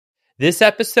This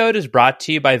episode is brought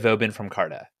to you by Vobin from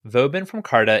Carta. Vobin from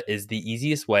Carta is the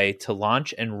easiest way to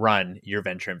launch and run your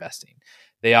venture investing.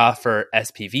 They offer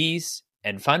SPVs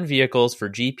and fund vehicles for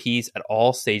GPs at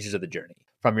all stages of the journey,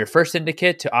 from your first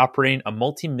syndicate to operating a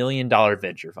multi-million-dollar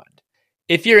venture fund.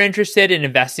 If you're interested in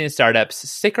investing in startups,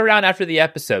 stick around after the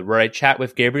episode where I chat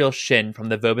with Gabriel Shin from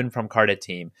the Vobin from Carta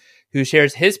team, who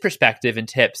shares his perspective and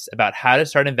tips about how to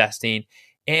start investing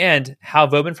and how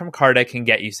Vobin from Carta can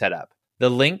get you set up. The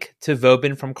link to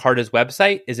Vobin from Carta's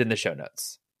website is in the show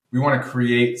notes. We want to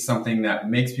create something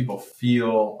that makes people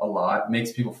feel a lot,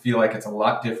 makes people feel like it's a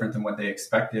lot different than what they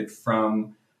expected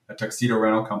from a Tuxedo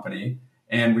rental company.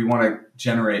 And we want to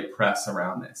generate press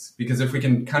around this. Because if we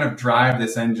can kind of drive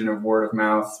this engine of word of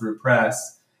mouth through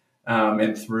press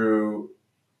and through,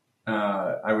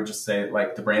 I would just say,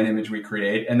 like the brand image we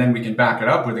create, and then we can back it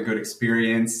up with a good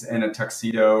experience and a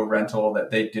Tuxedo rental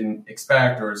that they didn't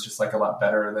expect, or is just like a lot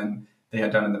better than they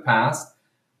had done in the past,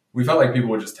 we felt like people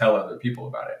would just tell other people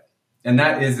about it. And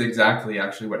that is exactly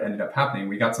actually what ended up happening.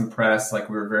 We got some press, like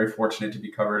we were very fortunate to be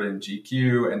covered in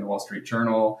GQ and the Wall Street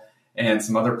Journal and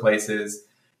some other places.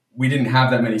 We didn't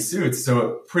have that many suits,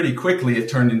 so pretty quickly it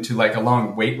turned into like a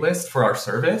long wait list for our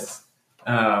service.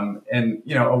 And,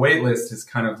 you know, a wait list is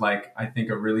kind of like, I think,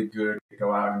 a really good to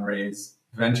go out and raise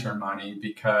venture money,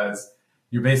 because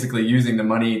you're basically using the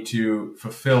money to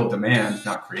fulfill demand,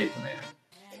 not create demand.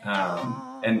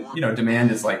 And, you know, demand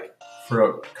is like, for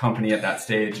a company at that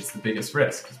stage, it's the biggest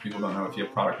risk because people don't know if you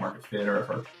have product market fit or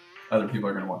if other people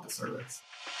are going to want the service.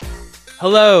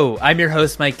 Hello, I'm your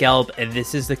host, Mike Gelb, and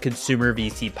this is the Consumer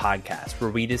VC podcast, where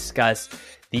we discuss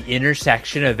the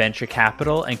intersection of venture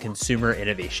capital and consumer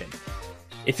innovation.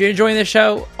 If you're enjoying the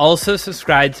show, also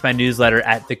subscribe to my newsletter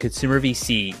at The Consumer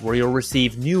VC, where you'll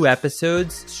receive new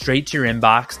episodes straight to your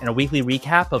inbox and a weekly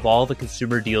recap of all the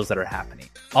consumer deals that are happening.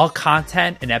 All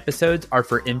content and episodes are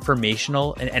for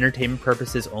informational and entertainment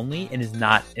purposes only and is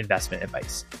not investment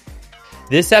advice.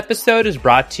 This episode is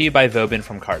brought to you by Vobin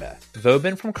from Carta.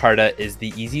 Vobin from Carta is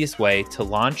the easiest way to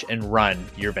launch and run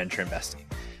your venture investing.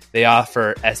 They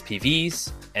offer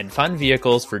SPVs and fund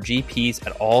vehicles for GPs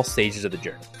at all stages of the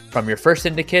journey, from your first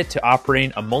syndicate to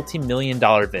operating a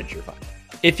multi-million-dollar venture fund.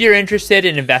 If you're interested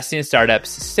in investing in startups,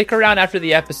 stick around after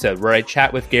the episode where I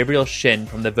chat with Gabriel Shin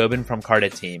from the Vobin from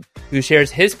Carta team, who shares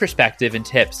his perspective and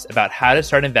tips about how to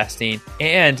start investing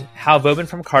and how Vobin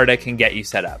from Carta can get you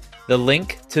set up. The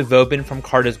link to Vobin from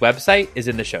Carta's website is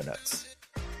in the show notes.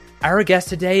 Our guest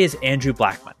today is Andrew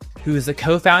Blackmon, who is the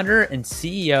co-founder and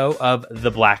CEO of The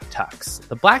Black Tux.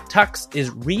 The Black Tux is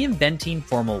reinventing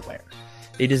formal wear.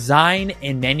 They design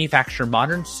and manufacture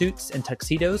modern suits and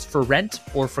tuxedos for rent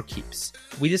or for keeps.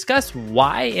 We discuss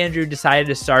why Andrew decided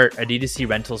to start a D2C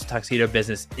rentals tuxedo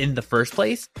business in the first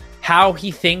place, how he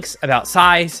thinks about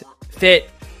size, fit,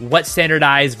 what's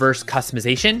standardized versus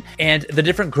customization, and the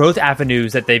different growth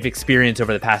avenues that they've experienced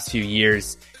over the past few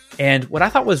years. And what I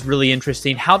thought was really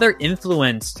interesting, how they're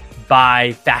influenced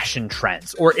by fashion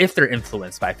trends, or if they're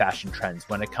influenced by fashion trends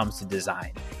when it comes to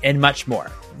design, and much more.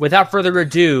 Without further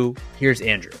ado, here's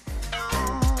Andrew.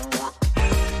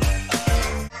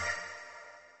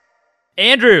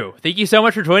 Andrew, thank you so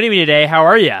much for joining me today. How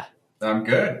are you? I'm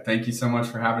good. Thank you so much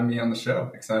for having me on the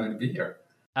show. Excited to be here.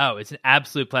 Oh, it's an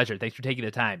absolute pleasure. Thanks for taking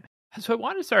the time. So I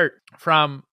want to start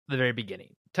from the very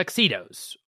beginning.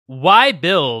 Tuxedos. Why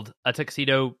build a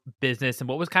tuxedo business, and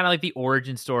what was kind of like the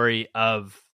origin story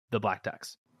of the Black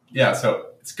Tux? Yeah, so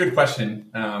it's a good question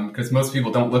because most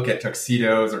people don't look at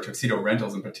tuxedos or tuxedo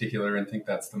rentals in particular and think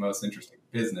that's the most interesting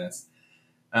business.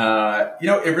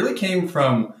 It really came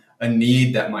from a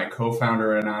need that my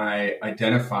co-founder and I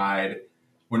identified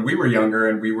when we were younger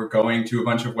and we were going to a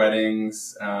bunch of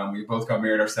weddings. We both got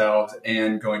married ourselves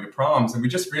and going to proms, and we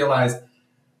just realized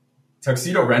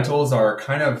tuxedo rentals are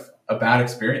kind of a bad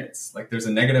experience. Like there's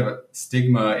a negative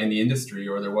stigma in the industry,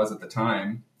 or there was at the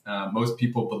time. Most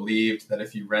people believed that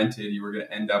if you rented, you were going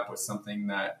to end up with something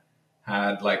that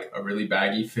had like a really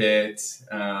baggy fit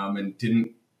and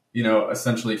didn't,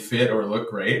 essentially fit or look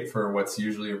great for what's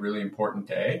usually a really important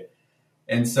day.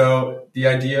 And so the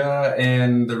idea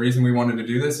and the reason we wanted to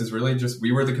do this is really just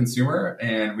we were the consumer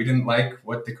and we didn't like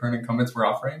what the current incumbents were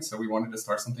offering. So we wanted to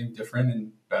start something different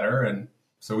and better. And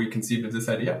so we conceived of this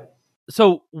idea.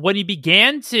 So when you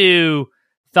began to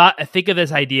think of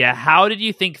this idea, how did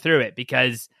you think through it?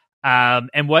 Because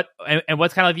and what's kind of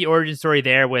like the origin story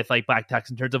there with like Black Tux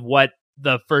in terms of what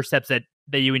the first steps that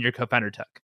you and your co-founder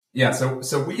took? Yeah,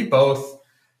 so we both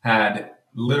had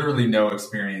literally no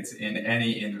experience in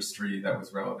any industry that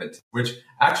was relevant, which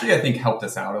actually I think helped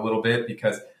us out a little bit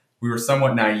because we were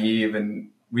somewhat naive and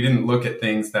we didn't look at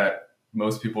things that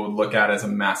most people would look at as a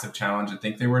massive challenge and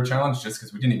think they were a challenge just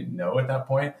because we didn't even know at that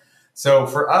point. So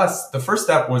for us, the first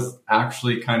step was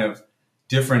actually kind of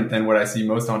different than what I see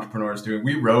most entrepreneurs doing.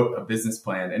 We wrote a business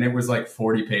plan and it was like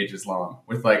 40 pages long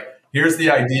with like, here's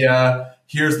the idea,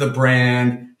 here's the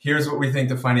brand, here's what we think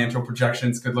the financial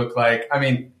projections could look like. I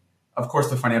mean, of course,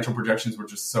 the financial projections were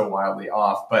just so wildly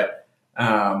off, but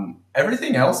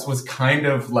everything else was kind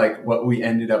of like what we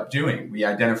ended up doing. We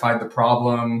identified the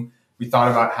problem. We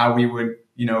thought about how we would,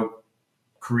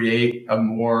 create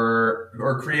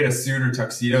a suit or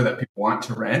tuxedo that people want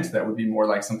to rent that would be more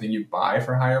like something you buy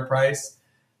for a higher price.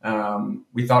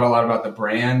 We thought a lot about the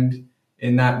brand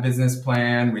in that business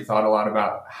plan. We thought a lot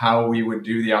about how we would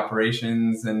do the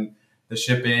operations and the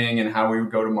shipping and how we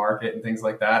would go to market and things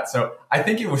like that. So I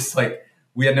think it was like,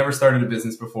 we had never started a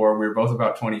business before. We were both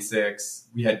about 26.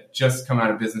 We had just come out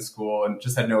of business school and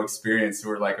just had no experience. So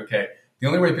we're like, okay, the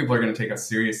only way people are going to take us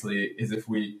seriously is if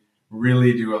we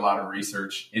really do a lot of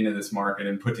research into this market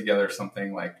and put together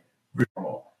something like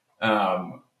normal,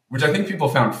 which I think people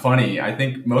found funny. I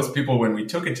think most people, when we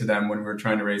took it to them, when we were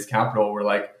trying to raise capital, were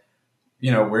like,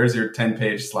 where's your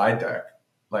 10-page slide deck?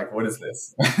 Like, what is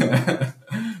this?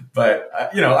 But,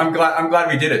 I'm glad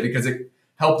we did it because it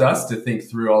helped us to think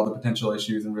through all the potential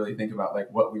issues and really think about like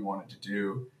what we wanted to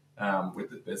do with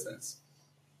the business.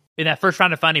 In that first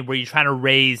round of funding, were you trying to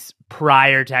raise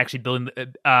prior to actually building,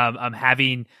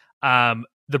 having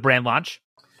the brand launch?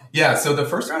 Yeah. So the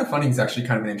first round of funding is actually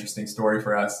kind of an interesting story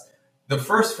for us. The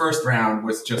first round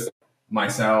was just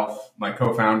myself, my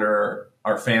co-founder,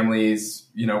 our families,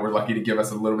 were lucky to give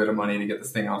us a little bit of money to get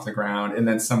this thing off the ground, and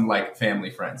then some like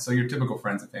family friends. So your typical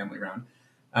friends and family round.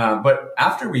 But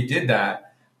after we did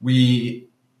that,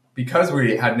 because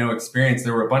we had no experience,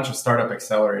 there were a bunch of startup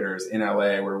accelerators in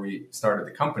LA where we started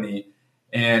the company.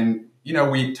 And,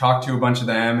 we talked to a bunch of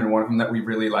them, and one of them that we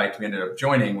really liked, we ended up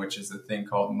joining, which is a thing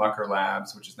called Mucker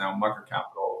Labs, which is now Mucker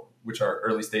Capital, which are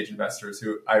early stage investors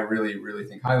who I really, really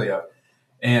think highly of.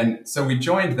 And so we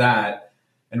joined that.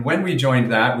 And when we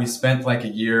joined that, we spent like a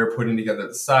year putting together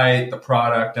the site, the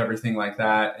product, everything like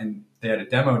that. And they had a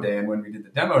demo day. And when we did the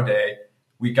demo day,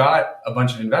 we got a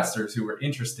bunch of investors who were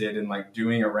interested in like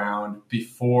doing a round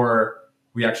before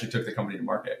we actually took the company to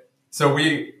market. So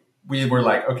we were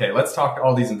like, okay, let's talk to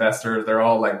all these investors. They're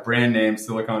all like brand name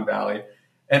Silicon Valley.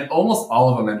 And almost all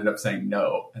of them ended up saying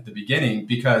no at the beginning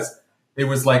because it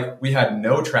was like we had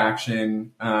no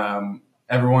traction.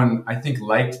 Everyone, I think,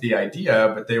 liked the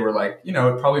idea, but they were like,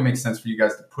 it probably makes sense for you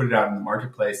guys to put it out in the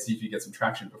marketplace, see if you get some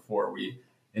traction before we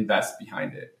invest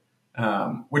behind it.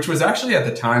 Which was actually at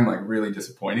the time like really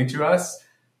disappointing to us.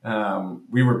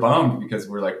 We were bummed because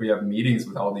we're like, we have meetings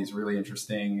with all these really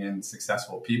interesting and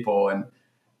successful people, and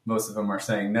most of them are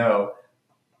saying no.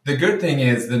 The good thing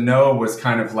is the no was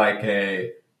kind of like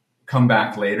a come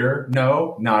back later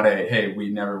no, not a, hey, we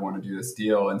never want to do this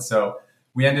deal. And so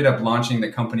we ended up launching the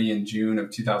company in June of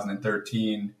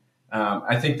 2013.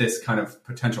 I think this kind of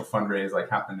potential fundraise like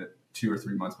happened 2 or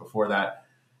 3 months before that.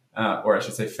 Or I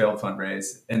should say failed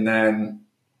fundraise. And then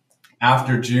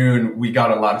after June, we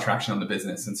got a lot of traction on the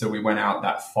business. And so we went out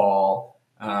that fall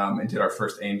and did our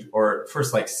first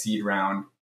like seed round,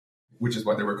 which is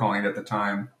what they were calling it at the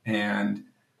time. And,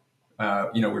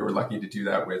 we were lucky to do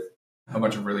that with a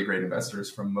bunch of really great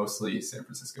investors from mostly San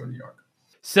Francisco and New York.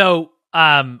 So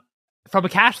from a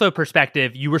cash flow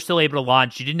perspective, you were still able to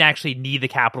launch. You didn't actually need the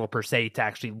capital per se to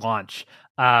actually launch.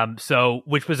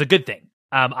 Which was a good thing.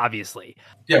 Obviously.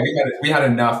 Yeah, we had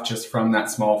enough just from that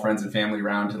small friends and family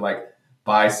round to like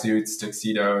buy suits,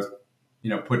 tuxedos,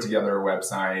 put together a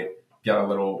website, get a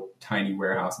little tiny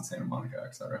warehouse in Santa Monica,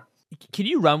 et cetera. Can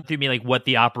you run through me like what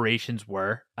the operations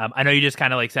were? I know you just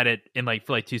kind of like said it in like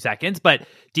for like 2 seconds, but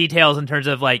details in terms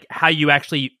of like how you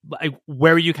actually like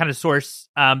where you kind of source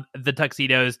the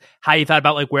tuxedos, how you thought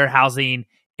about like warehousing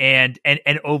and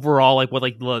overall like what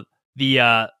like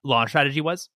the launch strategy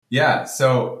was. Yeah,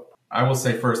 so I will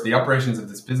say first, the operations of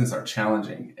this business are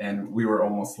challenging, and we were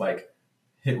almost like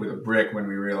hit with a brick when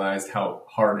we realized how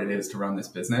hard it is to run this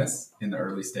business in the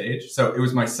early stage. So it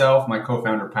was myself, my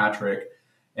co-founder Patrick,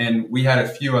 and we had a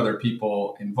few other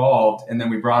people involved. And then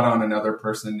we brought on another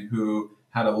person who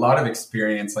had a lot of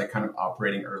experience, like kind of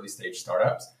operating early stage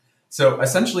startups. So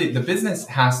essentially the business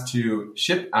has to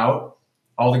ship out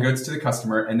all the goods to the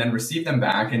customer and then receive them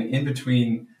back. And in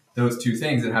between those two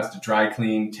things, it has to dry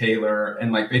clean, tailor,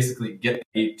 and like basically get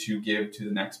paid to give to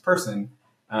the next person.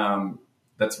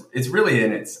 It's really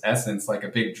in its essence like a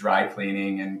big dry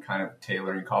cleaning and kind of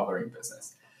tailoring, cobbling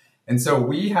business. And so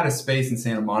we had a space in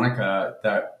Santa Monica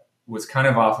that was kind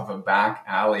of off of a back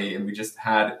alley, and we just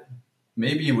had,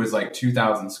 maybe it was like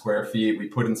 2,000 square feet. We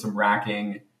put in some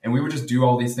racking and we would just do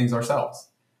all these things ourselves.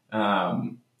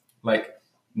 Like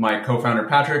my co-founder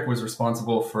Patrick was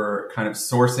responsible for kind of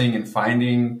sourcing and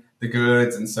finding the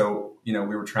goods. And so, we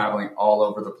were traveling all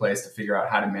over the place to figure out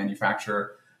how to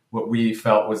manufacture what we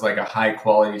felt was like a high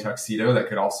quality tuxedo that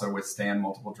could also withstand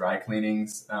multiple dry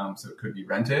cleanings. So it could be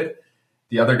rented.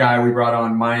 The other guy we brought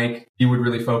on, Mike, he would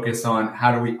really focus on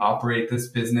how do we operate this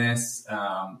business?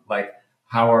 Like,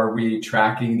 how are we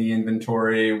tracking the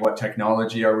inventory? What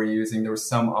technology are we using? There was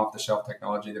some off the shelf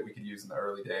technology that we could use in the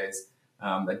early days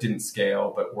that didn't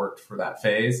scale, but worked for that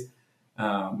phase.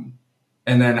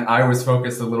 And then I was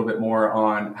focused a little bit more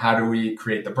on how do we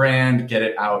create the brand, get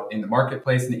it out in the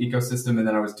marketplace, in the ecosystem. And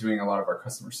then I was doing a lot of our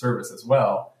customer service as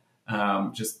well,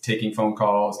 just taking phone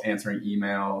calls, answering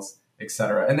emails, et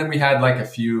cetera. And then we had like a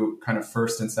few kind of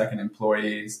first and second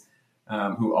employees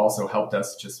who also helped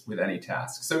us just with any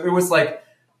task. So it was like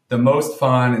the most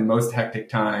fun and most hectic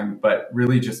time, but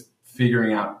really just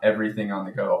figuring out everything on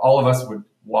the go. All of us would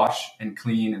wash and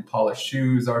clean and polish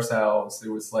shoes ourselves. It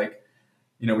was like,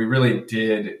 we really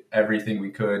did everything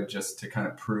we could just to kind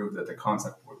of prove that the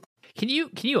concept would. Can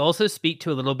you also speak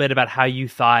to a little bit about how you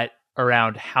thought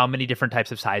around how many different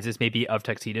types of sizes maybe of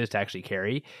tuxedos to actually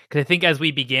carry? Because I think as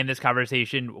we began this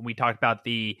conversation, when we talked about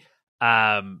the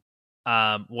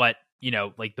what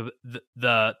like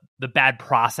the bad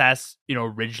process,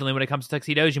 originally when it comes to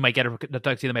tuxedos, you might get a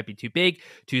tuxedo that might be too big,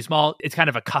 too small. It's kind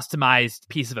of a customized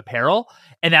piece of apparel,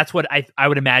 and that's what I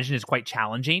would imagine is quite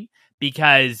challenging.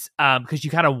 Because you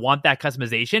kind of want that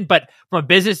customization. But from a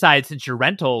business side, since you're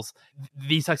rentals,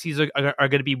 these tuxedos are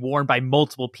going to be worn by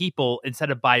multiple people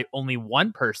instead of by only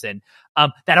one person.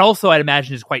 That also, I'd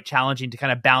imagine, is quite challenging to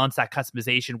kind of balance that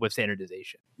customization with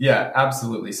standardization. Yeah,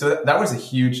 absolutely. So that was a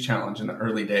huge challenge in the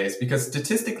early days because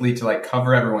statistically, to like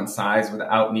cover everyone's size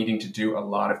without needing to do a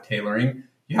lot of tailoring,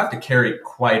 you have to carry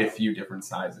quite a few different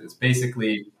sizes.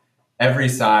 Basically, every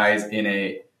size in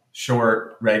a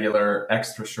short, regular,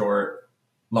 extra short,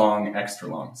 long, extra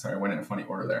long. Sorry, I went in a funny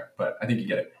order there, but I think you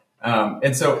get it.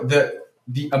 And so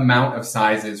the amount of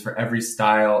sizes for every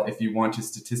style, if you want to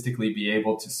statistically be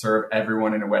able to serve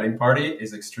everyone in a wedding party,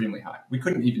 is extremely high. We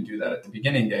couldn't even do that at the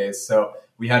beginning days. So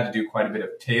we had to do quite a bit of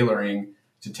tailoring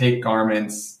to take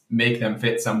garments, make them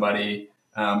fit somebody,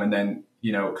 and then,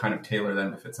 kind of tailor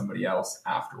them to fit somebody else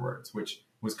afterwards, which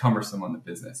was cumbersome on the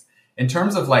business. In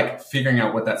terms of like figuring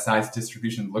out what that size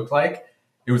distribution looked like,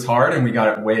 it was hard and we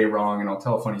got it way wrong. And I'll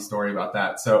tell a funny story about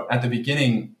that. So at the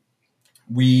beginning,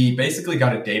 we basically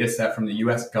got a data set from the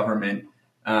US government,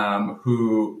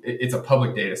 it's a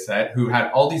public data set, who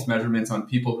had all these measurements on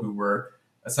people who were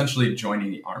essentially joining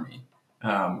the army,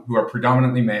 who are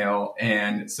predominantly male.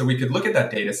 And so we could look at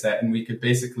that data set and we could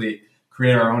basically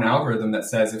create our own algorithm that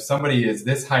says if somebody is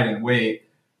this height and weight,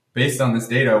 based on this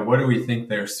data, what do we think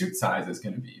their suit size is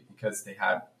going to be? Because they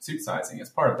had suit sizing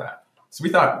as part of that. So we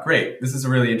thought, great, this is a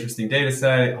really interesting data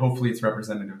set. Hopefully it's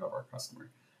representative of our customer.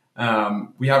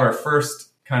 We have our first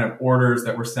kind of orders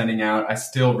that we're sending out. I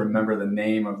still remember the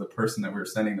name of the person that we were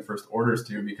sending the first orders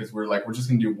to because we're just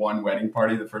going to do one wedding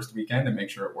party the first weekend and make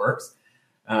sure it works.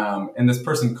 And this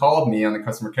person called me on the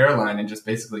customer care line and just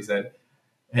basically said,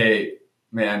 hey,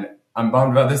 man, I'm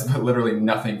bummed about this, but literally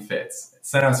nothing fits.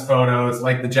 Sent us photos,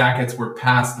 like the jackets were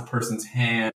past the person's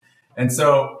hand. And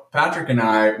so Patrick and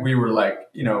I, we were like,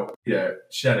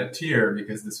 shed a tear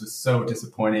because this was so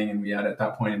disappointing. And we had at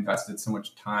that point invested so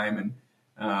much time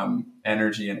and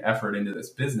energy and effort into this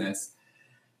business.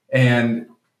 And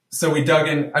so we dug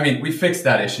in. I mean, we fixed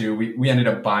that issue. We ended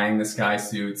up buying this guy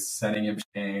suits, sending him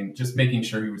chain, just making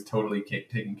sure he was totally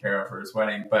taken care of for his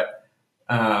wedding. But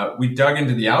we dug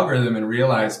into the algorithm and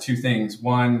realized two things.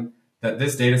 One, that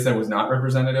this data set was not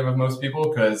representative of most people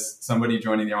because somebody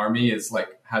joining the army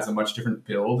has a much different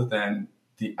build than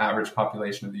the average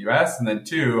population of the US. And then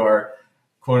two, our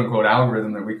quote unquote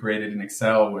algorithm that we created in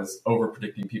Excel was over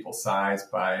predicting people's size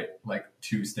by like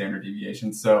 2 standard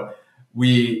deviations. So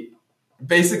it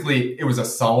was a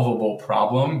solvable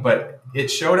problem, but it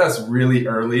showed us really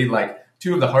early, like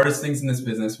two of the hardest things in this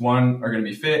business, one are going to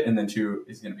be fit, and then two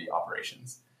is going to be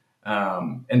operations.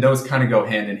 And those kind of go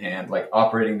hand in hand, like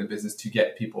operating the business to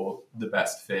get people the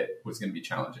best fit was going to be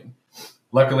challenging.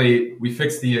 Luckily, we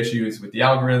fixed the issues with the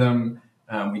algorithm.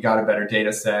 We got a better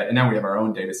data set, and now we have our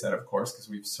own data set, of course, because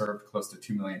we've served close to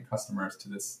 2 million customers to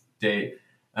this date.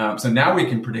 So now we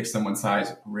can predict someone's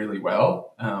size really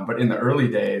well. But in the early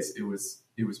days, it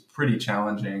was pretty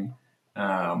challenging.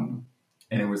 And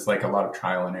it was like a lot of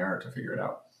trial and error to figure it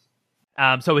out.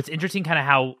 So it's interesting kind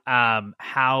of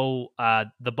how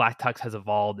the Black Tux has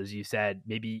evolved, as you said,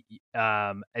 maybe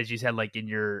as you said, like in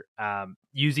your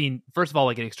using, first of all,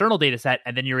 like an external data set,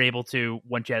 and then you're able to,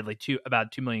 once you had like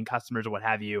about 2 million customers or what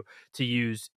have you, to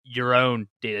use your own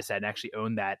data set and actually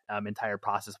own that entire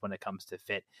process when it comes to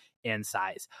fit and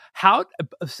size. How,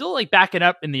 still like backing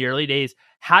up in the early days,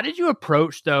 how did you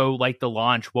approach though, like the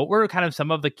launch? What were kind of some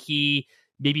of the key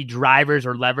maybe drivers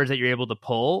or levers that you're able to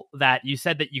pull, that you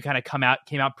said that you kind of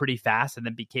came out pretty fast and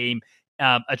then became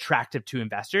attractive to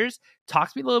investors?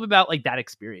 Talk to me a little bit about like that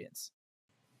experience.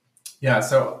 Yeah.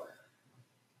 So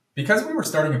because we were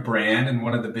starting a brand, and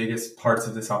one of the biggest parts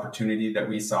of this opportunity that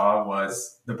we saw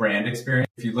was the brand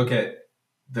experience. If you look at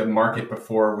the market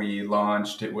before we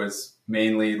launched, it was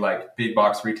mainly like big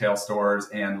box retail stores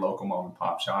and local mom and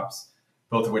pop shops,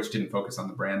 both of which didn't focus on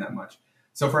the brand that much.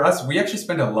 So for us, we actually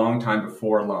spent a long time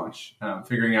before launch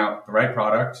figuring out the right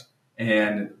product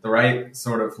and the right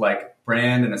sort of like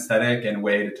brand and aesthetic and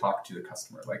way to talk to the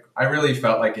customer. Like I really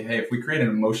felt like, hey, if we create an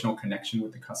emotional connection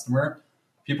with the customer,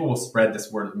 people will spread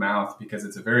this word of mouth, because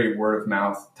it's a very word of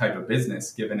mouth type of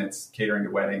business, given it's catering to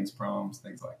weddings, proms,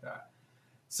 things like that.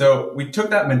 So we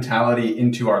took that mentality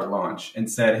into our launch and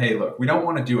said, hey, look, we don't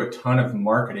want to do a ton of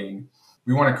marketing.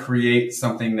 We want to create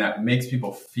something that makes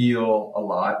people feel a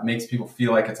lot, makes people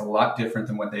feel like it's a lot different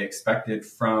than what they expected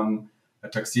from a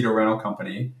tuxedo rental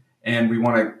company. And we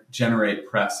want to generate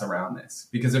press around this,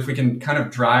 because if we can kind of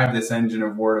drive this engine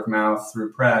of word of mouth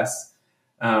through press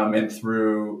and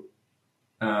through,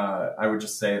 I would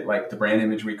just say like the brand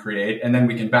image we create, and then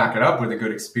we can back it up with a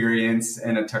good experience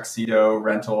and a tuxedo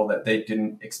rental that they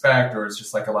didn't expect, or it's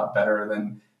just like a lot better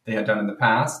than they had done in the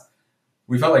past,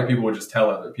 we felt like people would just tell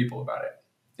other people about it.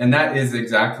 And that is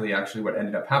exactly actually what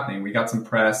ended up happening. We got some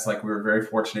press, like we were very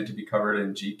fortunate to be covered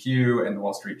in GQ and the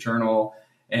Wall Street Journal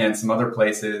and some other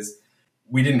places.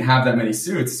 We didn't have that many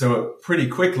suits, so pretty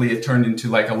quickly it turned into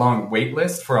like a long wait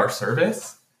list for our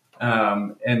service.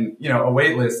 And, you know, a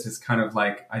wait list is kind of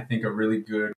like, I think, a really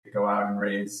good way to go out and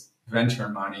raise venture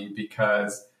money,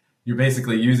 because you're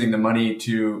basically using the money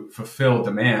to fulfill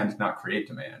demand, not create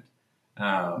demand.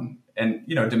 And,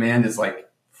 you know, demand is like,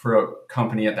 for a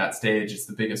company at that stage, it's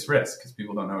the biggest risk, because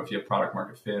people don't know if you have product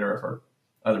market fit or if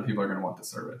other people are going to want the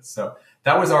service. So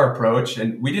that was our approach.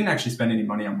 And we didn't actually spend any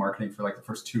money on marketing for like the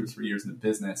first 2 or 3 years in the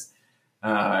business.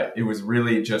 It was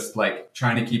really just like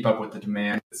trying to keep up with the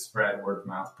demand that spread word of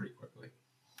mouth pretty quickly.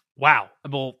 Wow.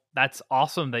 Well, that's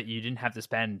awesome that you didn't have to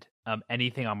spend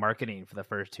anything on marketing for the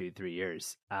first 2-3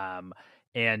 years.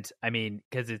 And I mean,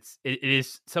 because it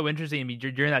is so interesting. I mean,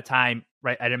 during that time,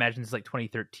 right? I'd imagine it's like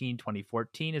 2013,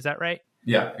 2014. Is that right?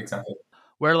 Yeah, exactly.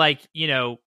 Where like,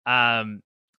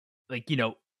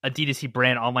 a D2C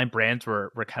brand, online brands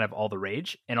were kind of all the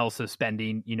rage, and also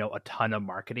spending, a ton of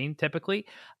marketing typically.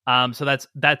 So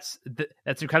that's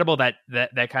incredible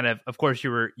that kind of course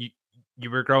you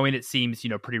were growing, it seems,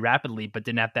 pretty rapidly, but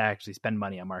didn't have to actually spend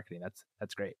money on marketing.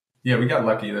 That's great. Yeah, we got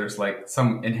lucky. There's like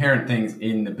some inherent things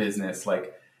in the business,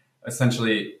 like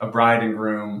essentially a bride and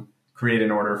groom create an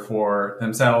order for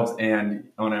themselves and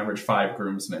on average 5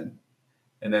 groomsmen.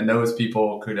 And then those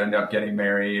people could end up getting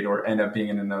married or end up being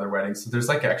in another wedding. So there's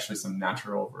like actually some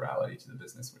natural virality to the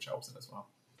business, which helps it as well.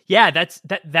 Yeah, that's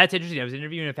interesting. I was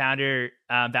interviewing a founder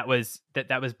that was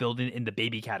building in the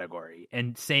baby category,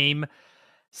 and same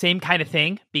kind of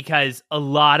thing, because a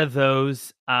lot of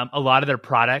their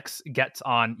products gets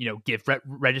on, gift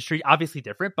registry, obviously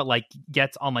different, but like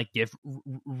gets on like gift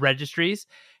registries.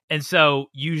 And so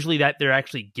usually that they're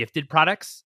actually gifted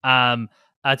products to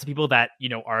people that,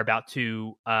 are about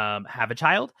to have a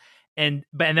child. And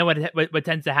then what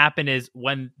tends to happen is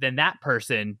when then that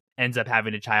person ends up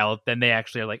having a child, then they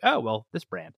actually are like, oh, well, this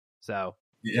brand. So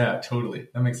yeah, totally.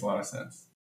 That makes a lot of sense.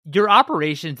 Your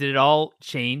operations, did it all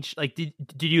change? Like, did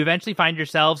you eventually find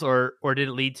yourselves, or did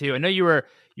it lead to? I know you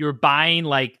were buying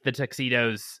like the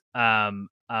tuxedos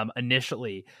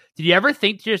initially. Did you ever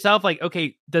think to yourself like,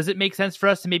 okay, does it make sense for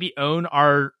us to maybe own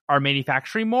our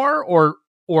manufacturing more, or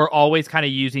always kind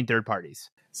of using third parties?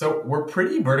 So we're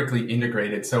pretty vertically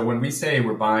integrated. So when we say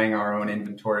we're buying our own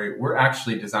inventory, we're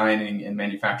actually designing and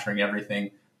manufacturing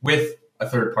everything with a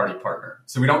third party partner.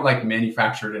 So we don't like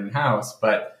manufacture it in house,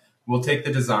 but we'll take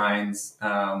the designs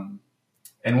and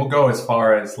we'll go as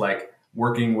far as like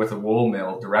working with a wool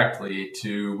mill directly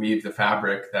to weave the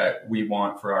fabric that we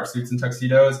want for our suits and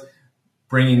tuxedos,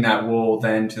 bringing that wool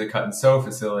then to the cut and sew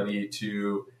facility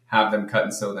to have them cut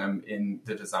and sew them in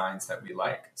the designs that we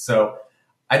like. So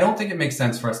I don't think it makes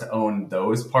sense for us to own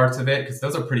those parts of it, because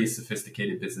those are pretty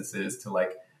sophisticated businesses to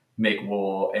like make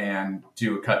wool and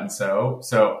do a cut and sew.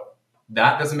 So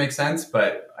that doesn't make sense,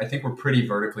 but I think we're pretty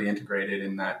vertically integrated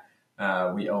in that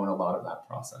we own a lot of that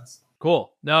process.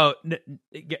 Cool. No,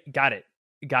 got it.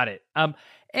 Got it.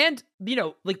 And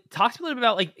like talk to me a little bit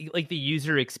about like the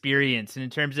user experience, and in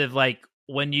terms of like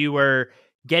when you were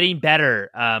getting better.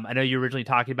 I know you were originally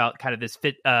talking about kind of this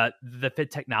the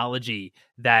fit technology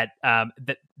that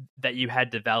that you had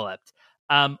developed.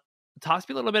 Talk to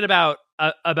me a little bit about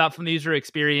from the user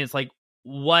experience, like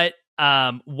what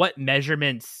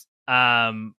measurements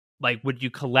like would you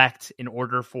collect in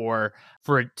order for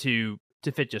it to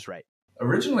fit just right?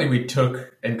 Originally, we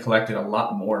took and collected a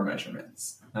lot more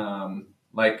measurements.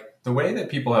 Like the way that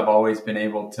people have always been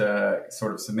able to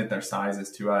sort of submit their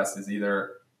sizes to us is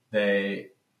either they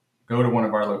go to one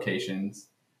of our locations,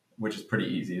 which is pretty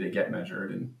easy. They get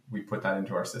measured and we put that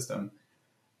into our system,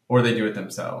 or they do it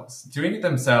themselves. Doing it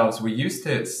themselves, we used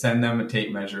to send them a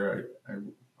tape measure. I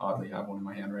oddly have one in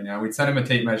my hand right now. We'd send them a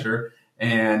tape measure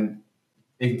and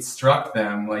instruct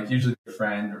them, like usually a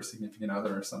friend or significant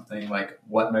other or something, like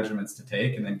what measurements to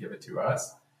take and then give it to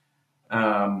us.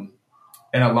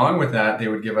 And along with that, they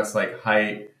would give us like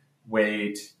height,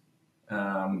 weight,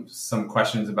 some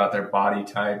questions about their body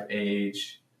type,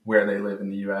 age, where they live in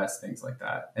the US, things like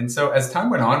that. And so as time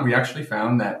went on, we actually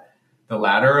found that the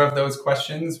latter of those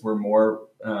questions were more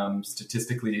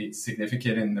statistically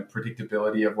significant in the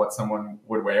predictability of what someone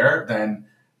would wear than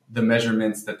the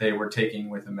measurements that they were taking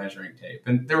with a measuring tape.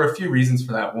 And there were a few reasons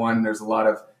for that. One, there's a lot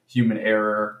of human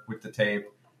error with the tape.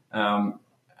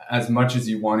 As much as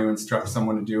you want to instruct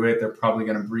someone to do it, they're probably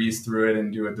going to breeze through it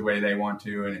and do it the way they want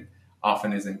to, and it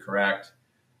often is incorrect.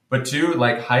 But two,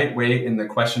 like height, weight, and the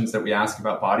questions that we ask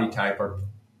about body type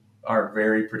are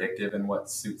very predictive in what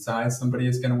suit size somebody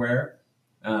is going to wear.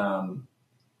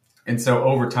 And so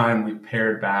over time, we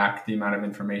pared back the amount of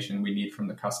information we need from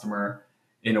the customer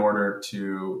in order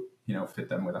to, fit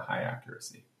them with a high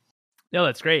accuracy. No,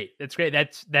 that's great. That's great.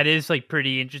 That is like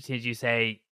pretty interesting, as you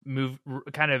say,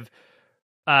 kind of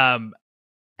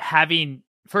having,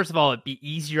 first of all, it be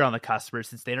easier on the customer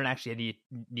since they don't actually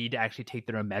need to actually take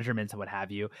their own measurements and what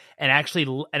have you. And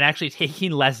actually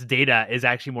taking less data is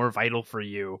actually more vital for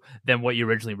you than what you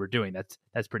originally were doing.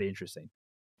 That's pretty interesting.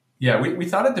 Yeah, we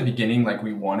thought at the beginning, like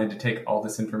we wanted to take all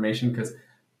this information because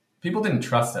people didn't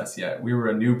trust us yet. We were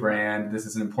a new brand. This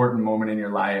is an important moment in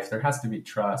your life. There has to be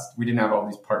trust. We didn't have all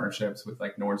these partnerships with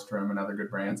like Nordstrom and other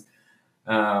good brands.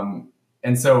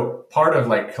 And so part of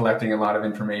like collecting a lot of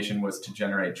information was to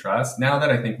generate trust. Now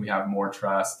that I think we have more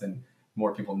trust and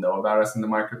more people know about us in the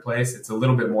marketplace, it's a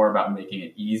little bit more about making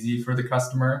it easy for the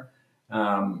customer.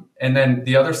 And then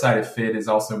the other side of fit is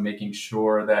also making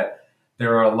sure that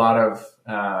there are a lot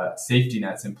of safety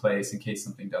nets in place in case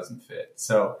something doesn't fit.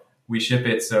 So we ship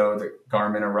it so the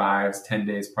garment arrives 10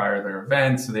 days prior to their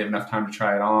event, so they have enough time to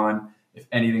try it on. If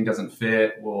anything doesn't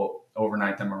fit, we'll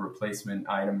overnight them a replacement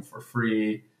item for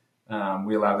free.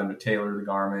 We allow them to tailor the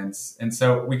garments. And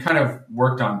so we kind of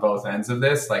worked on both ends of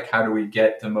this, like how do we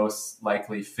get the most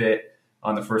likely fit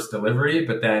on the first delivery?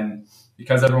 But then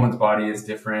because everyone's body is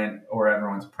different or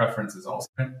everyone's preference is also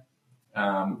different,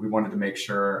 we wanted to make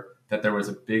sure that there was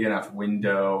a big enough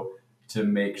window to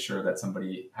make sure that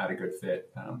somebody had a good fit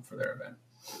for their event.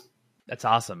 That's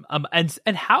awesome.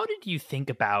 And how did you think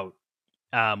about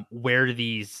where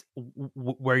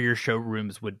your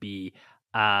showrooms would be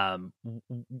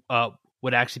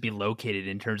would actually be located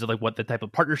in terms of like what the type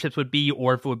of partnerships would be,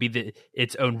 or if it would be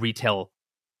its own retail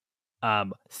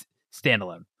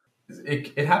standalone?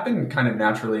 It happened kind of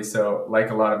naturally. So like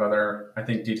a lot of other, I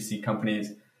think, D2C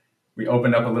companies, we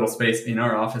opened up a little space in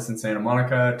our office in Santa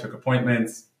Monica, took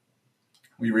appointments.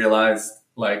 We realized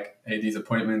like, hey, these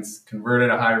appointments convert at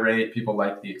a high rate. People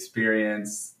like the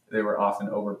experience. They were often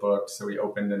overbooked. So we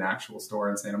opened an actual store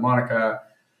in Santa Monica.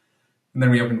 And then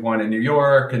we opened one in New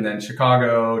York, and then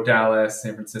Chicago, Dallas,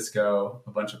 San Francisco,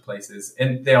 a bunch of places.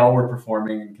 And they all were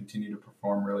performing and continue to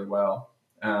perform really well.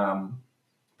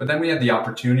 But then we had the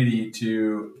opportunity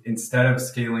to, instead of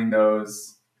scaling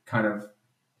those kind of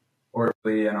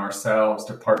organically and ourselves,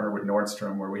 to partner with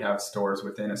Nordstrom, where we have stores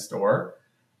within a store.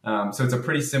 So it's a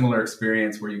pretty similar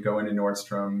experience where you go into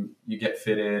Nordstrom, you get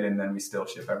fitted, and then we still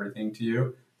ship everything to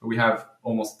you. But we have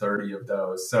almost 30 of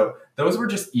those. So those were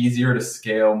just easier to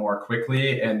scale more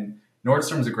quickly. And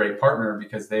Nordstrom's a great partner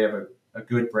because they have a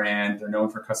good brand. They're known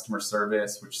for customer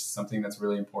service, which is something that's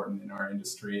really important in our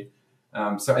industry.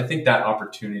 So I think that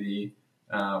opportunity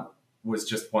was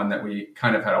just one that we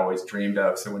kind of had always dreamed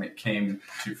of. So when it came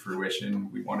to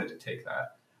fruition, we wanted to take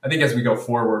that. I think as we go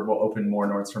forward, we'll open more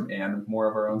Nordstrom and more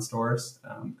of our own stores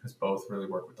because both really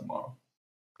work with the model.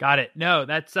 Got it. No,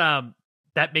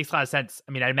 that makes a lot of sense.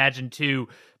 I mean, I imagine too,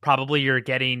 probably you're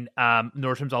getting,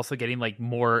 Nordstrom's also getting like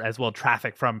more as well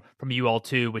traffic from you all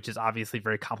too, which is obviously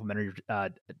very complimentary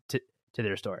to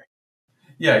their store.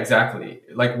 Yeah, exactly.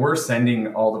 Like we're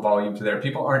sending all the volume to there.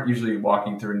 People aren't usually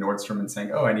walking through Nordstrom and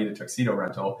saying, "Oh, I need a tuxedo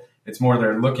rental." It's more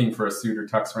they're looking for a suit or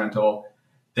tux rental.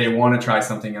 They want to try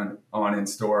something on in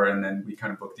store, and then we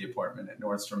kind of book the appointment at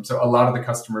Nordstrom. So a lot of the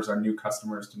customers are new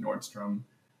customers to Nordstrom.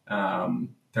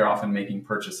 They're often making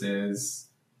purchases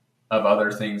of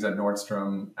other things at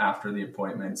Nordstrom after the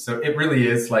appointment. So it really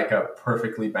is like a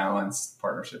perfectly balanced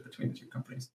partnership between the two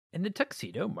companies. In the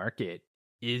tuxedo market,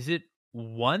 is it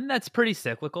one that's pretty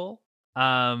cyclical?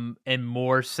 And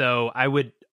more so, I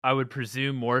would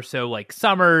presume more so like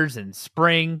summers and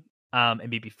spring, and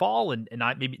maybe fall and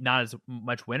not as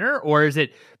much winter, or is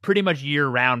it pretty much year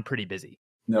round pretty busy?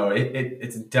 No,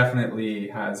 it definitely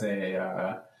has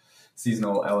a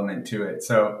seasonal element to it.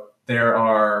 So there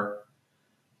are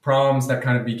proms that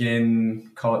kind of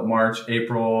begin, call it March,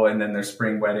 April, and then there's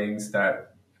spring weddings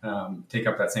that take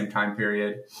up that same time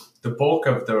period. The bulk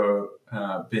of the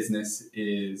business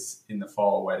is in the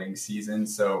fall wedding season.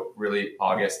 So really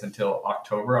August until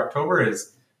October. October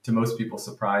is, to most people's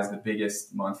surprise, the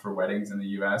biggest month for weddings in the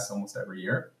US almost every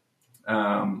year.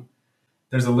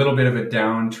 There's a little bit of a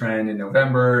downtrend in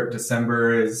November.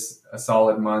 December is a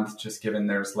solid month, just given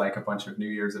there's like a bunch of New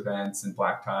Year's events and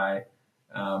black tie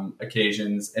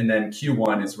occasions. And then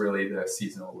Q1 is really the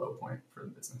seasonal low point for the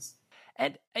business.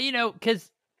 And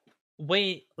because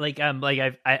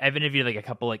I've interviewed like a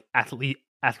couple like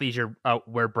athleisure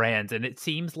wear brands, and it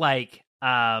seems like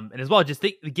and as well just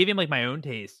giving like my own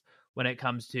taste when it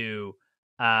comes to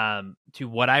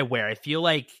what I wear. I feel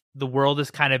like the world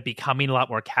is kind of becoming a lot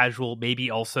more casual, maybe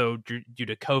also due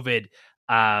to COVID.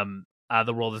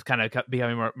 The world is kind of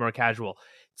becoming more casual.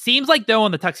 Seems like though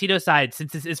on the tuxedo side,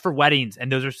 since this is for weddings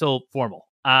and those are still formal,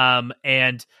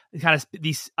 and kind of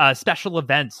these special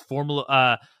events, formal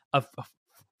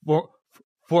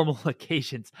formal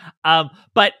occasions.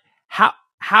 But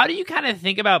how do you kind of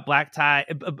think about black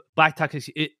tux,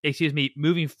 excuse me,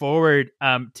 moving forward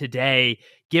today,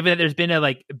 given that there's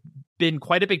been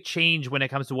quite a big change when it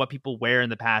comes to what people wear in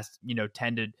the past,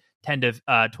 10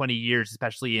 to 20 years,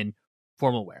 especially in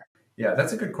formal wear? Yeah,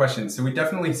 that's a good question. So we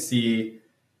definitely see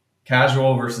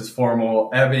casual versus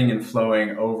formal ebbing and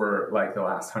flowing over like the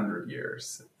last 100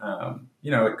 years.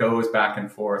 It goes back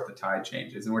and forth, the tide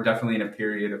changes, and we're definitely in a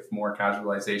period of more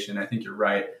casualization. I think you're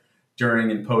right.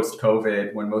 During and post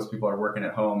COVID, when most people are working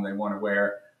at home, they want to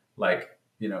wear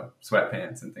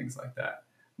sweatpants and things like that.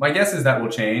 My guess is that will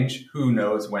change. Who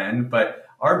knows when, but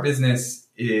our business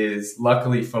is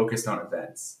luckily focused on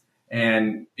events.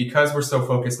 And because we're so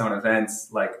focused on events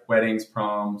like weddings,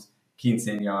 proms,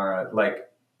 quinceañera, like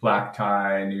black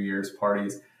tie, New Year's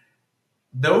parties,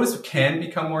 those can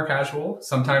become more casual.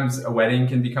 Sometimes a wedding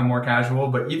can become more casual,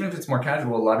 but even if it's more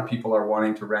casual, a lot of people are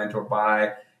wanting to rent or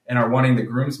buy and are wanting the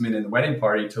groomsmen in the wedding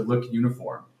party to look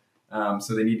uniform.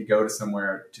 So they need to go to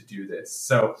somewhere to do this.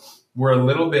 So we're a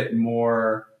little bit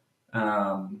more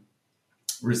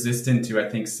resistant to, I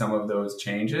think, some of those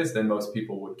changes than most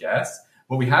people would guess.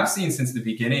 What we have seen since the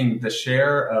beginning, the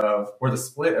share of, or the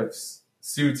split of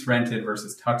suits rented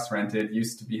versus tux rented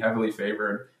used to be heavily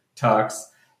favored tux.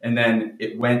 And then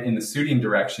it went in the suiting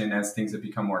direction as things have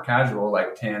become more casual,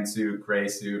 like tan suit, gray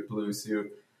suit, blue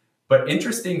suit. But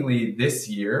interestingly, this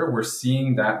year, we're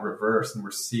seeing that reverse and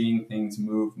we're seeing things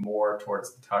move more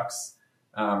towards the tux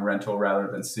rental rather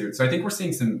than suit. So I think we're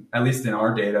seeing some, at least in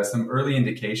our data, some early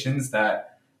indications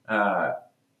that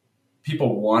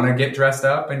people want to get dressed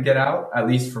up and get out, at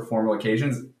least for formal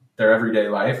occasions. Their everyday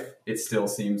life, it still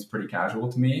seems pretty casual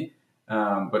to me.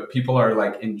 But people are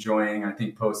like enjoying, I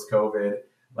think, post-COVID,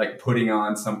 like putting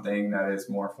on something that is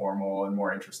more formal and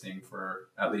more interesting for,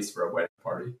 at least for a wedding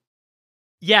party.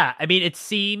 Yeah, I mean, it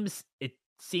seems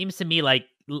to me like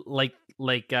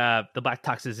the black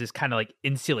tux is just kind of like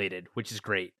insulated, which is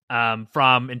great.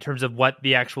 From in terms of what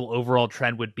the actual overall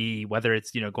trend would be, whether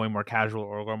it's going more casual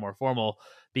or going more formal,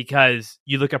 because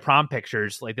you look at prom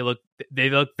pictures, like they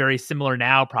look very similar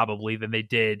now probably than they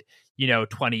did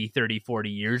 20, 30, 40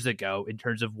 years ago in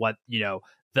terms of what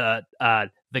the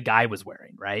guy was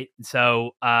wearing, right?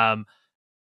 So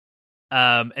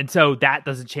and so that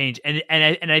doesn't change. And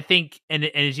I think, and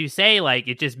as you say, like,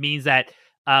 it just means that,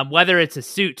 whether it's a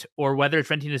suit or whether it's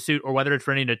renting a suit or whether it's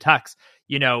renting a tux,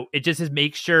 it just is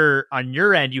make sure on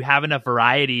your end, you have enough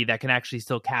variety that can actually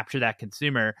still capture that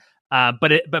consumer.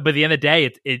 But at the end of the day,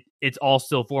 it's all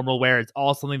still formal wear. It's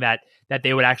all something that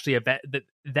they would actually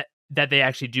that they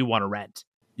actually do want to rent.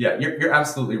 Yeah, you're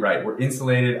absolutely right. We're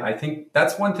insulated. I think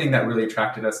that's one thing that really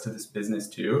attracted us to this business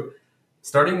too.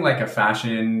 Starting like a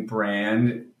fashion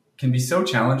brand can be so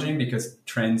challenging because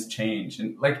trends change.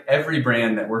 And like every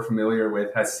brand that we're familiar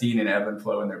with has seen an ebb and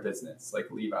flow in their business,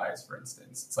 like Levi's, for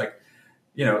instance. It's like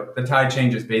the tide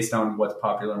changes based on what's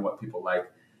popular and what people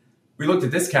like. We looked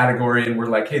at this category and we're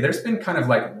like, hey, there's been kind of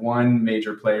like one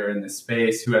major player in this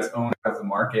space who has owned out of the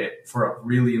market for a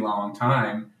really long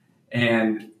time.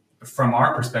 And from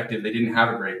our perspective, they didn't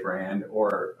have a great brand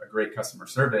or a great customer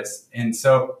service. And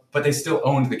so, but they still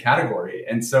owned the category.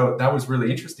 And so that was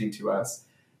really interesting to us,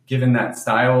 given that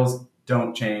styles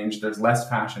don't change, there's less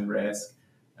fashion risk.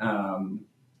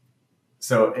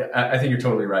 So I think you're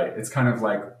totally right. It's kind of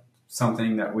like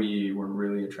something that we were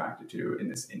really attracted to in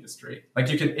this industry. Like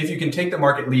if you can take the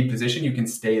market lead position, you can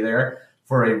stay there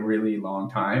for a really long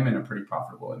time in a pretty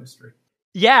profitable industry.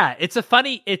 Yeah, it's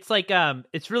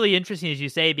really interesting, as you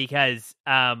say, because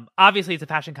obviously it's a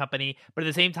fashion company, but at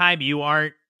the same time you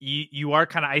are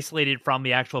kind of isolated from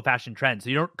the actual fashion trend. So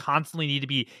you don't constantly need to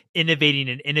be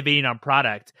innovating on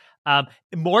product.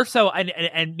 More so,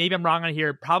 and maybe I'm wrong on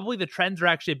here, probably the trends are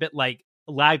actually a bit like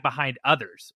lag behind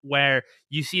others, where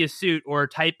you see a suit or a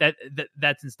type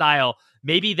that's in style,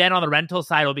 maybe then on the rental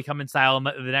side will become in style in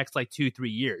the next like 2-3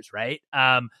 years, right?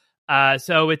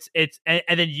 So it's and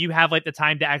then you have like the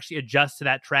time to actually adjust to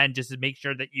that trend, just to make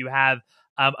sure that you have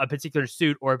a particular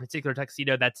suit or a particular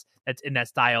tuxedo that's in that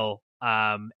style,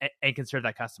 and can serve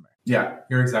that customer. Yeah,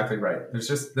 you're exactly right. There's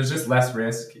just less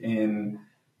risk in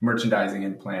merchandising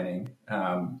and planning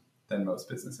than most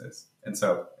businesses, and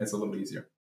so it's a little easier.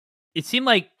 It seemed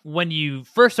like when you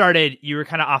first started, you were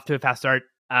kind of off to a fast start,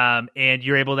 and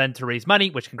you're able then to raise money,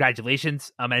 which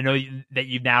congratulations. I know that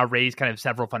you've now raised kind of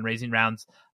several fundraising rounds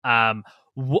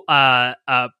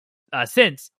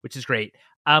since, which is great.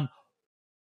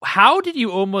 How did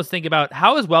you almost think about,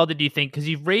 how as well did you think, because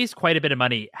you've raised quite a bit of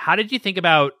money, how did you think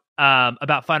about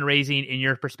fundraising in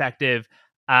your perspective,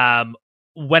 when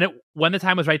the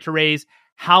time was right to raise,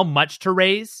 how much to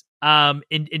raise,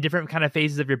 in different kind of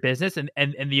phases of your business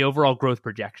and the overall growth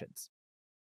projections?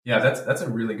 Yeah, that's a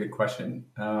really good question.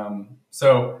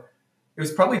 So it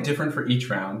was probably different for each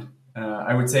round.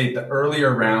 I would say the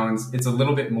earlier rounds, it's a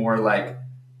little bit more like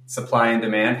supply and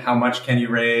demand. How much can you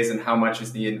raise and how much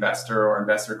is the investor or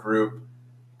investor group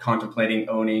contemplating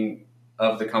owning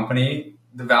of the company?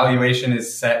 The valuation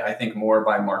is set, I think, more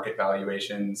by market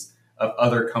valuations of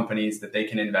other companies that they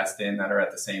can invest in that are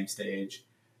at the same stage,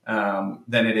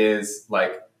 than it is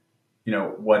like,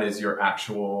 what is your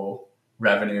actual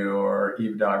revenue or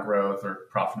EBITDA growth or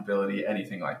profitability,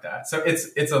 anything like that. So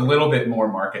it's a little bit more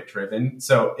market driven.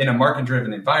 So in a market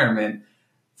driven environment,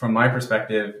 from my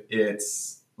perspective,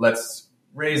 it's let's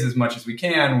raise as much as we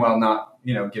can while not,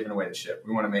 giving away the ship.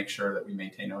 We want to make sure that we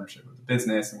maintain ownership of the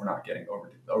business and we're not getting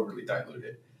overly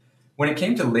diluted. When it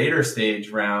came to later stage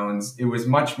rounds, it was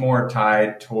much more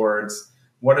tied towards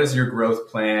what is your growth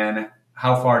plan?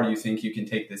 How far do you think you can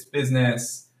take this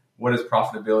business? What does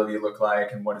profitability look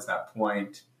like? And what is that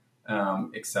point,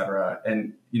 et cetera?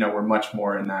 And, we're much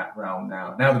more in that realm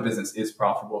now. Now the business is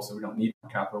profitable, so we don't need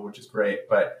more capital, which is great.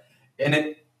 But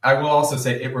I will also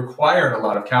say it required a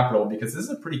lot of capital because this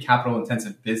is a pretty capital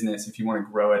intensive business. If you want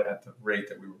to grow it at the rate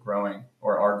that we were growing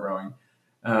or are growing,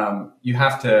 you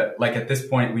have to, like at this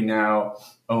point, we now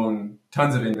own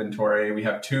tons of inventory. We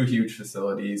have 2 huge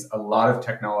facilities, a lot of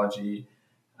technology.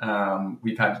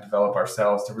 We've had to develop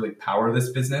ourselves to really power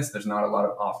this business. There's not a lot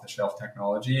of off-the-shelf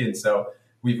technology. And so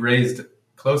we've raised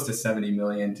close to 70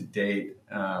 million to date.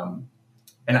 And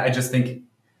I just think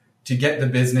to get the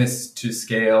business to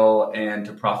scale and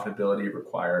to profitability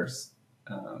requires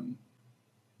a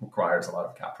lot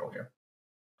of capital here.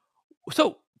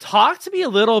 So talk to me a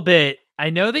little bit. I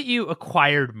know that you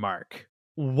acquired Mark.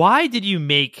 Why did you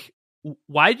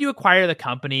acquire the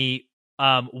company?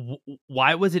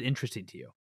 Why was it interesting to you?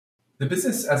 The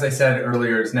business, as I said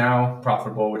earlier, is now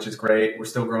profitable, which is great. We're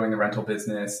still growing the rental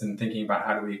business and thinking about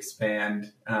how do we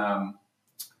expand.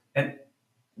 And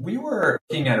we were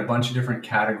looking at a bunch of different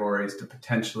categories to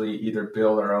potentially either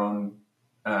build our own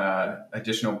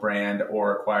additional brand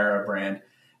or acquire a brand.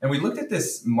 And we looked at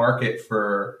this market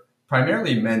for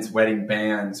primarily men's wedding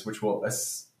bands, which will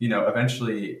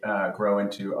eventually grow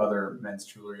into other men's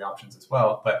jewelry options as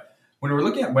well. But when we were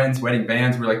looking at men's wedding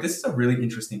bands, we're like, this is a really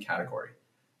interesting category.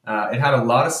 It had a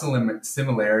lot of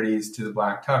similarities to the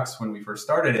Black Tux when we first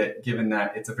started it, given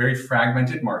that it's a very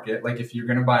fragmented market. Like if you're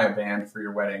going to buy a band for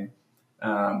your wedding,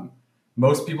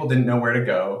 most people didn't know where to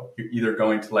go. You're either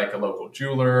going to like a local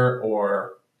jeweler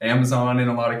or Amazon in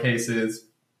a lot of cases,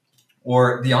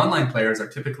 or the online players are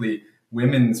typically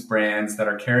women's brands that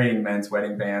are carrying men's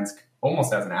wedding bands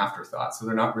almost as an afterthought. So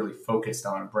they're not really focused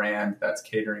on a brand that's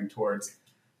catering towards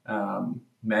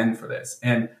men for this.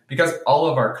 And because all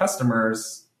of our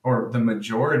customers, or the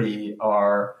majority,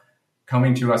 are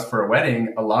coming to us for a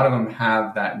wedding, a lot of them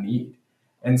have that need.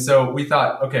 And so we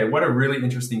thought, okay, what a really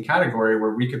interesting category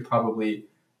where we could probably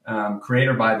create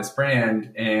or buy this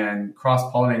brand and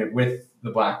cross-pollinate it with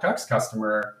the Black Tux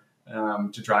customer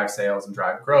to drive sales and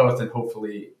drive growth, and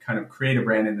hopefully kind of create a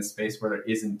brand in the space where there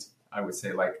isn't, I would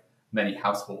say, like many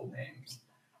household names.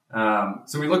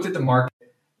 So we looked at the market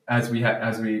as we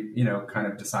kind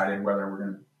of decided whether we're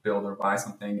going to build or buy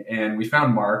something, and we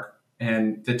found Mark,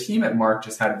 and the team at Mark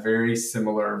just had very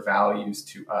similar values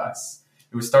to us.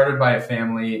 It was started by a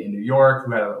family in New York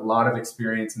who had a lot of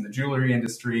experience in the jewelry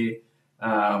industry,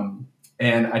 and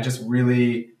I just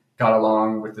really got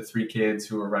along with the three kids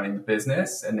who were running the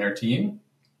business and their team.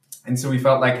 And so we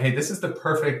felt like, hey, this is the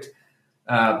perfect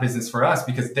business for us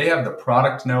because they have the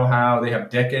product know-how, they have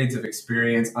decades of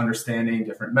experience understanding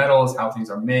different metals, how things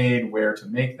are made, where to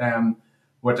make them,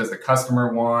 what does the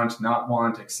customer want, not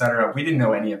want, etc. We didn't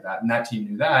know any of that, and that team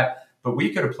knew that, but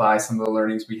we could apply some of the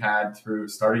learnings we had through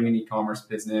starting an e-commerce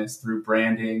business, through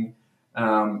branding,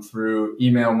 through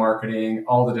email marketing,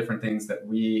 all the different things that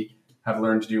we have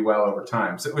learned to do well over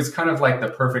time. So it was kind of like the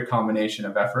perfect combination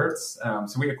of efforts.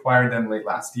 So we acquired them late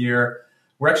last year.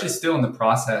 We're actually still in the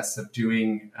process of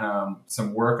doing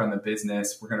some work on the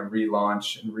business. We're going to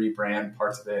relaunch and rebrand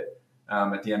parts of it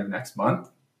at the end of next month,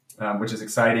 which is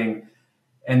exciting.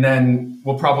 And then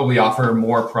we'll probably offer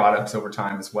more products over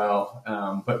time as well.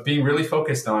 But being really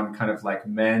focused on kind of like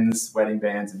men's wedding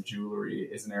bands and jewelry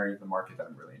is an area of the market that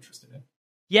I'm really interested in.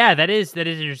 Yeah, that is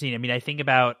interesting. I mean, I think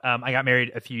about I got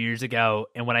married a few years ago,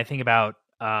 and when I think about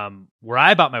where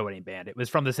I bought my wedding band, it was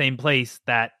from the same place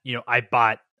that I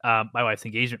bought my wife's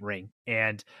engagement ring,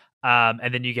 and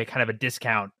then you get kind of a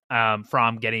discount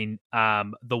from getting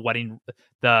the wedding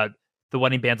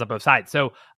bands on both sides.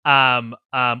 So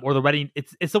or the wedding,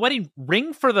 it's the wedding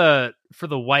ring for the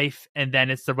wife, and then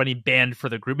it's the wedding band for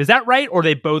the group. Is that right, or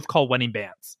they both call wedding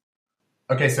bands?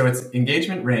 Okay, so it's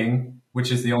engagement ring,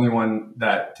 which is the only one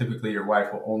that typically your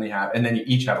wife will only have, and then you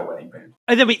each have a wedding band.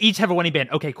 And then we each have a wedding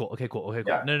band. Okay, cool.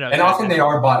 Yeah. No. And often they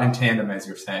are bought in tandem, as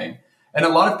you're saying. And a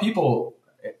lot of people,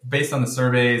 based on the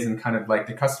surveys and kind of like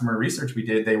the customer research we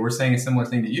did, they were saying a similar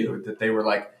thing to you, that they were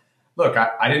like, look,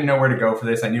 I didn't know where to go for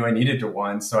this. I knew I needed to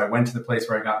one, so I went to the place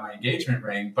where I got my engagement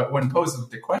ring. But when posed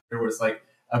with the question, there was like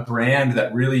a brand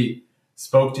that really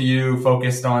spoke to you,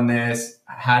 focused on this,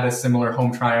 had a similar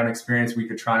home try-on experience. We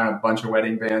could try on a bunch of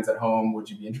wedding bands at home. Would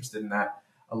you be interested in that?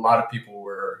 A lot of people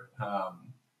were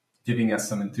giving us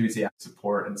some enthusiastic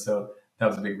support. And so that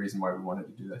was a big reason why we wanted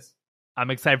to do this. I'm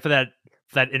excited for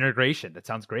that integration. That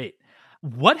sounds great.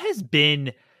 What has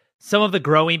been some of the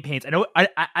growing pains? I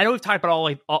know we've talked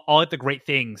about all the great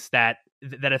things that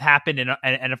have happened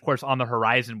and of course on the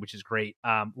horizon, which is great.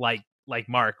 Like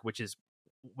Mark, which is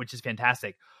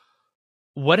fantastic.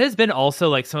 What has been also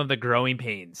like some of the growing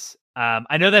pains?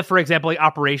 I know that, for example, like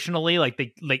operationally, like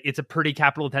it's a pretty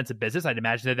capital intensive business. I'd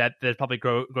imagine that there's probably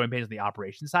growing pains on the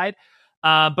operation side.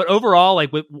 But overall,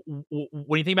 like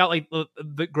when you think about like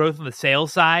the growth on the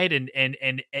sales side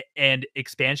and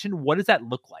expansion, what does that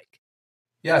look like?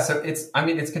 Yeah, so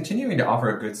it's continuing to offer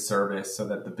a good service so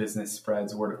that the business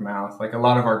spreads word of mouth. Like a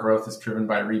lot of our growth is driven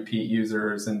by repeat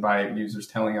users and by users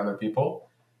telling other people.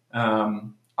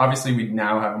 Obviously, we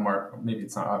now have maybe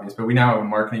it's not obvious, but we now have a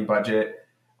marketing budget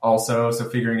also. So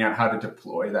figuring out how to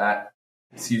deploy that,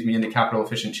 into capital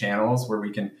efficient channels where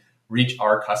we can reach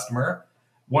our customer.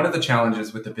 One of the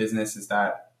challenges with the business is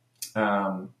that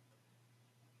the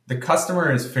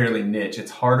customer is fairly niche.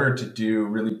 It's harder to do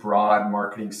really broad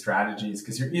marketing strategies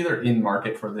because you're either in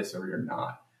market for this or you're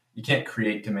not. You can't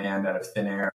create demand out of thin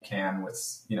air. You can with,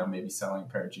 maybe selling a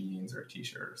pair of jeans or a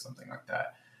t-shirt or something like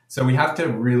that. So we have to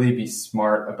really be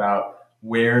smart about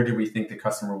where do we think the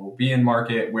customer will be in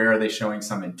market? Where are they showing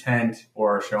some intent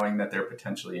or showing that they're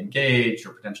potentially engaged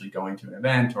or potentially going to an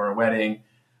event or a wedding?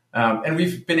 And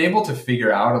we've been able to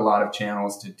figure out a lot of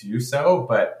channels to do so,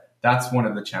 but that's one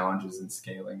of the challenges in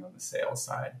scaling on the sales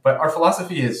side. But our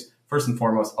philosophy is, first and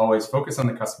foremost, always focus on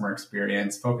the customer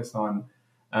experience, focus on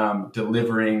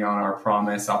delivering on our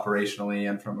promise operationally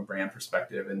and from a brand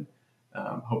perspective, and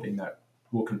hoping that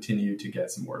we'll continue to get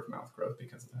some word of mouth growth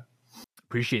because of that.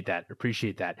 Appreciate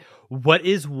that. What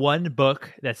is one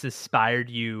book that's inspired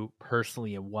you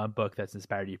personally and one book that's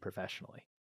inspired you professionally?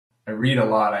 I read a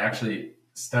lot. I actually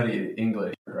studied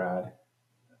English grad.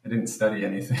 I didn't study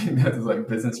anything that was like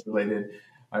business related,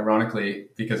 ironically,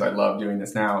 because I love doing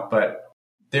this now. But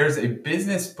there's a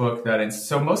business book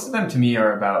so most of them to me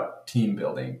are about team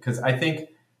building, because I think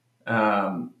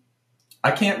I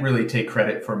can't really take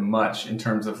credit for much in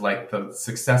terms of like the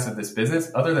success of this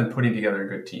business other than putting together a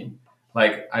good team.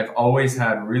 Like I've always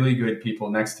had really good people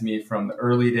next to me from the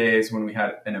early days when we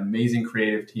had an amazing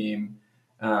creative team.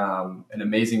 an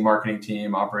amazing marketing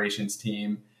team, operations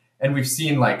team. And we've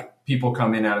seen like people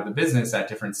come in out of the business at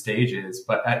different stages,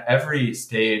 but at every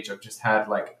stage I've just had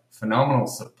like phenomenal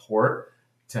support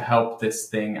to help this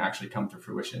thing actually come to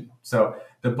fruition. So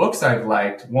the books I've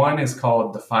liked, one is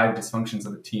called The 5 Dysfunctions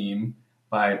of a Team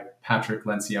by Patrick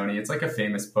Lencioni. It's like a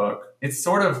famous book. It's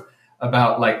sort of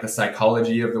about like the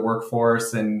psychology of the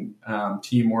workforce and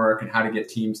teamwork and how to get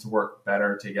teams to work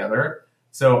better together.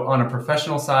 So on a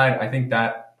professional side, I think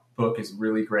that book is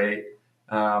really great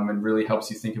and really helps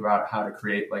you think about how to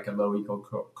create like a low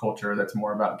ego culture that's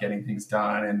more about getting things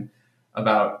done and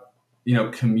about,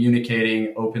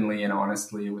 communicating openly and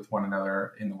honestly with one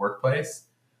another in the workplace.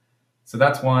 So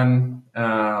that's one.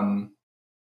 On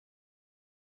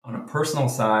a personal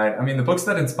side, I mean, the books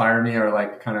that inspire me are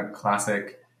like kind of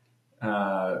classic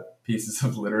pieces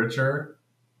of literature.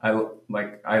 I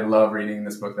love reading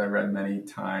this book that I read many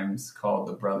times called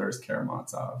The Brothers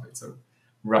Karamazov. It's a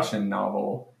Russian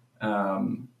novel.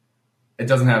 It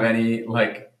doesn't have any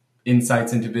like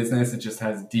insights into business. It just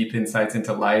has deep insights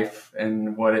into life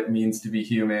and what it means to be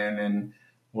human and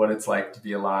what it's like to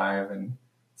be alive. And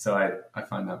so I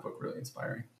find that book really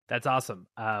inspiring. That's awesome.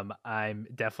 I'm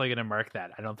definitely going to mark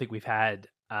that. I don't think we've had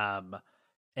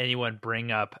anyone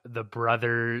bring up the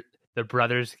brothers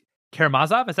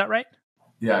Karamazov. Is that right?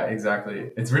 Yeah, exactly.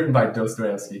 It's written by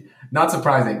Dostoevsky. Not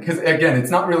surprising, because again,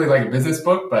 it's not really like a business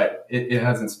book, but it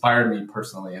has inspired me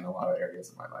personally in a lot of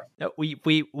areas of my life. No,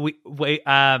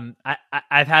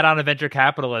 I've had on a venture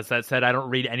capitalist that said I don't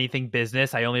read anything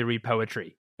business. I only read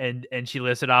poetry, and she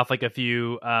listed off like a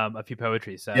few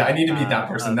poetry. So yeah, I need to meet that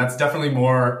person. That's definitely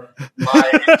more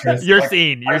my interest. You're like,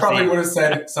 seen. I probably would have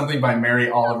said something by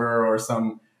Mary Oliver or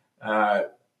some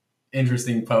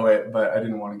interesting poet, but I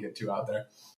didn't want to get too out there.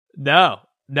 No.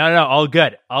 All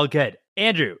good.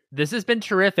 Andrew, this has been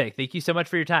terrific. Thank you so much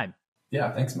for your time.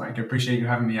 Yeah, thanks, Mike. I appreciate you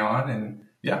having me on. And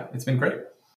yeah, it's been great.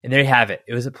 And there you have it.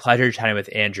 It was a pleasure chatting with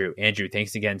Andrew. Andrew,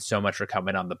 thanks again so much for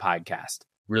coming on the podcast.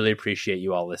 Really appreciate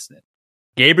you all listening.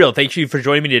 Gabriel, thank you for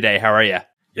joining me today. How are you?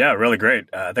 Yeah, really great.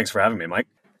 Thanks for having me, Mike.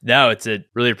 No,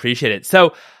 really appreciate it.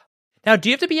 So now, do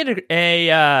you have to be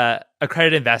a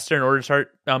accredited investor in order to start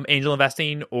angel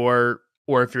investing, or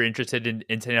if you're interested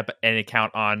in setting up an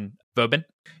account on Vauban?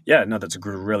 Yeah, no, that's a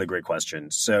really great question.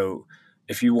 So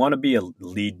if you want to be a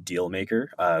lead deal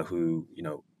maker who,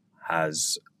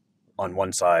 has on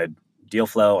one side deal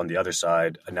flow, on the other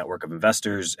side a network of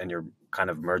investors, and you're kind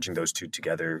of merging those two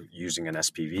together using an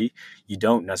SPV, you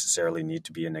don't necessarily need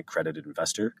to be an accredited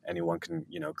investor. Anyone can,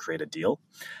 create a deal.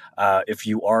 If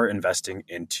you are investing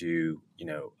into,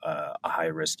 a high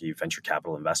risky venture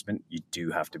capital investment, you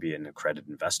do have to be an accredited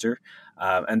investor.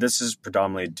 And this is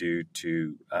predominantly due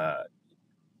to,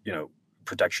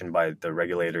 protection by the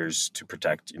regulators to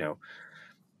protect,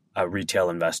 a retail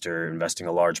investor investing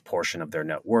a large portion of their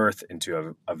net worth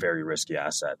into a very risky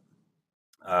asset.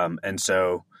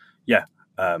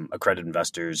 Accredited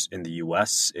investors in the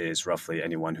U.S. is roughly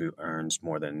anyone who earns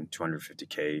more than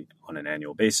 $250K on an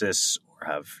annual basis or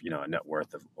have, a net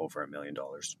worth of over $1 million.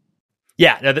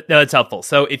 Yeah, no, that's helpful.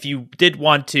 So if you did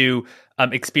want to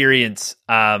experience,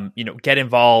 get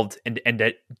involved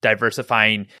and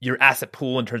diversifying your asset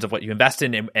pool in terms of what you invest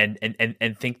in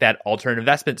and think that alternative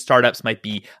investment startups might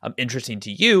be interesting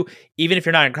to you, even if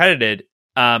you're not accredited,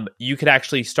 you could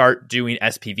actually start doing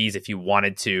SPVs if you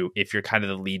wanted to, if you're kind of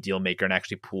the lead deal maker and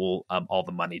actually pool all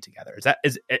the money together.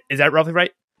 Is that roughly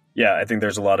right? Yeah, I think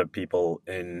there's a lot of people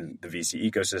in the VC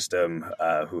ecosystem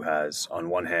who has, on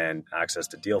one hand, access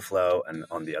to deal flow, and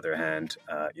on the other hand,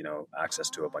 access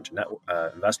to a bunch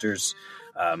of investors.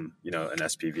 An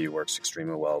SPV works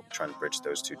extremely well trying to bridge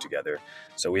those two together.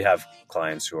 So we have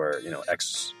clients who are,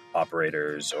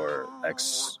 ex-operators or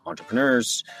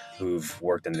ex-entrepreneurs who've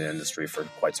worked in the industry for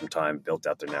quite some time, built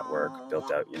out their network,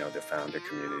 built out, their founder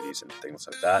communities and things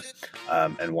like that,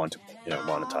 and want to,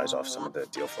 monetize off some of the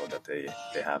deal flow that they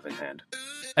have in hand.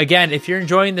 Again, if you're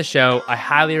enjoying the show, I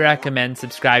highly recommend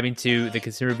subscribing to the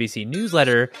Consumer VC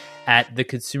newsletter at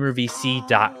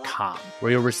theconsumervc.com,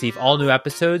 where you'll receive all new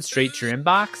episodes straight to your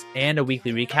inbox and a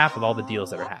weekly recap of all the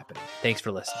deals that are happening. Thanks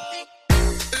for listening.